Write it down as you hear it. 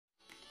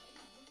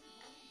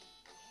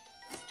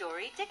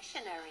vocabulary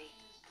dictionary.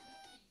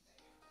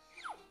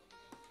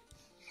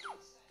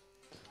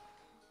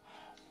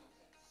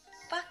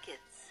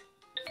 Buckets.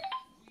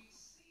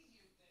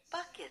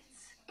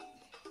 Buckets.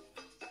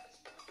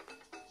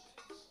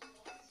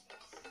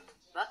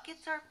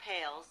 Buckets are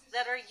pails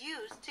that are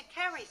used to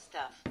carry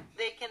stuff.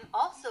 They can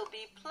also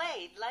be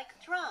played like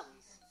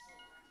drums.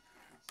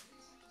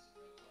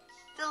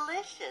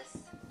 Delicious.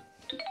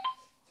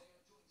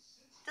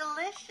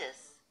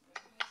 Delicious.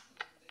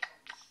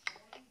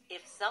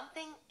 If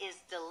something is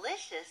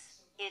delicious,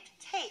 it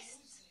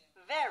tastes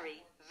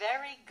very,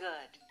 very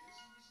good.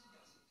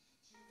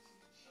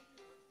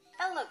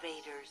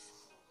 Elevators.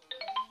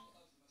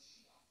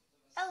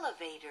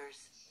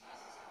 Elevators.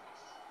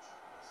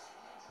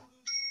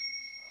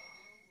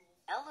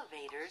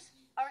 Elevators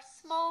are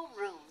small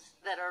rooms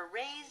that are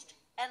raised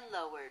and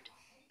lowered.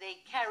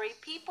 They carry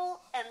people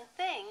and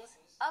things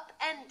up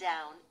and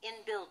down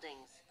in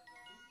buildings.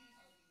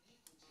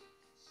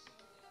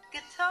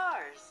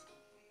 Guitars.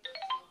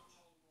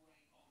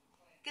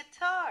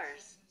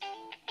 Guitars.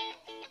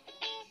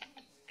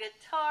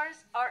 Guitars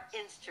are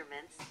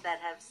instruments that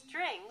have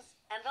strings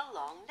and a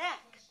long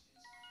neck.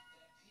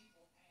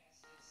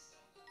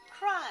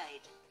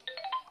 Cried.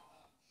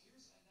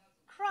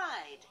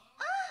 Cried.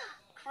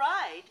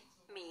 Cried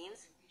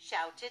means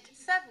shouted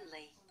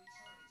suddenly.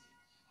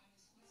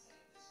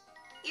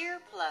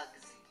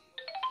 Earplugs.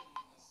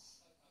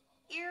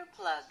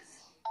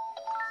 Earplugs.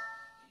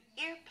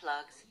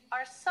 Earplugs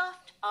are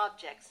soft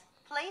objects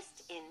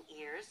placed in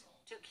ears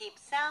to keep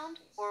sound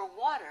or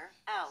water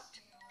out.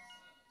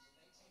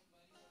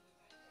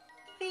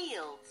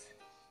 Fields.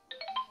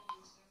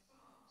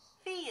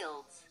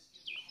 Fields.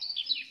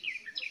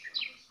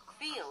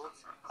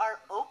 Fields are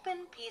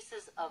open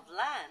pieces of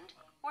land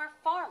where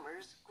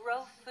farmers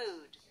grow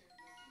food.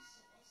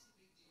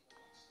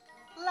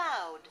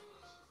 Loud.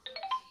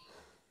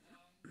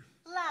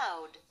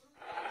 Loud.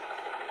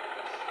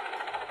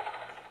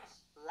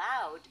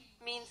 Loud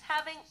means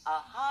having a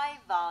high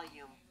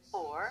volume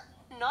or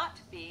not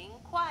being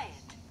quiet.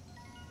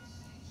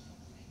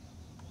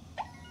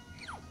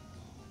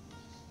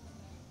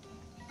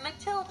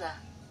 Matilda.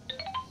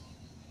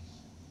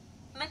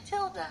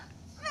 Matilda.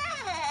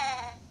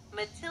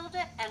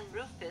 Matilda and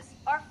Rufus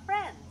are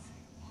friends.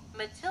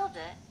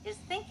 Matilda is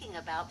thinking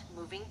about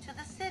moving to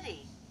the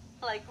city,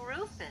 like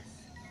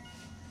Rufus.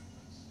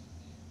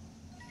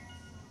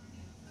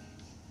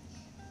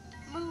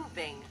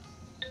 Moving.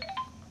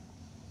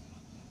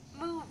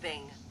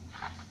 Moving.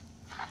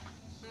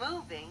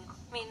 Moving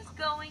means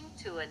going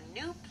to a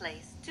new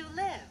place to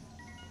live.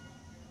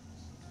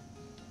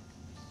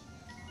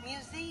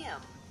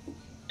 Museum.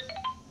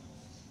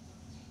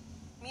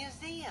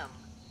 Museum.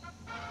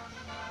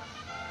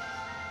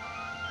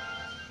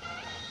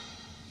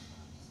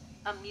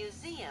 A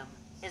museum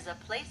is a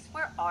place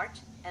where art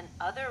and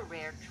other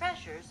rare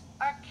treasures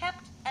are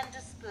kept and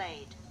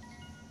displayed.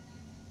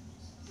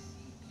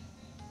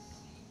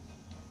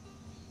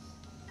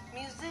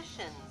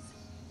 Musicians.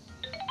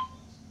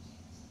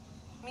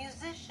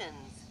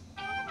 Musicians.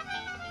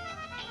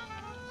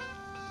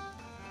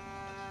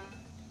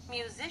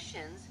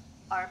 Musicians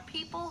are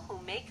people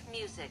who make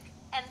music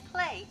and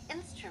play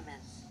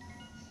instruments.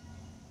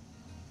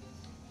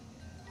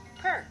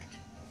 Perked.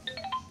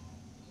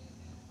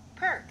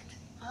 Perked.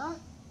 Huh?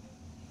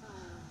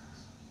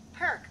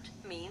 Perked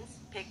means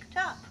picked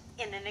up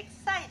in an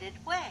excited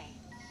way.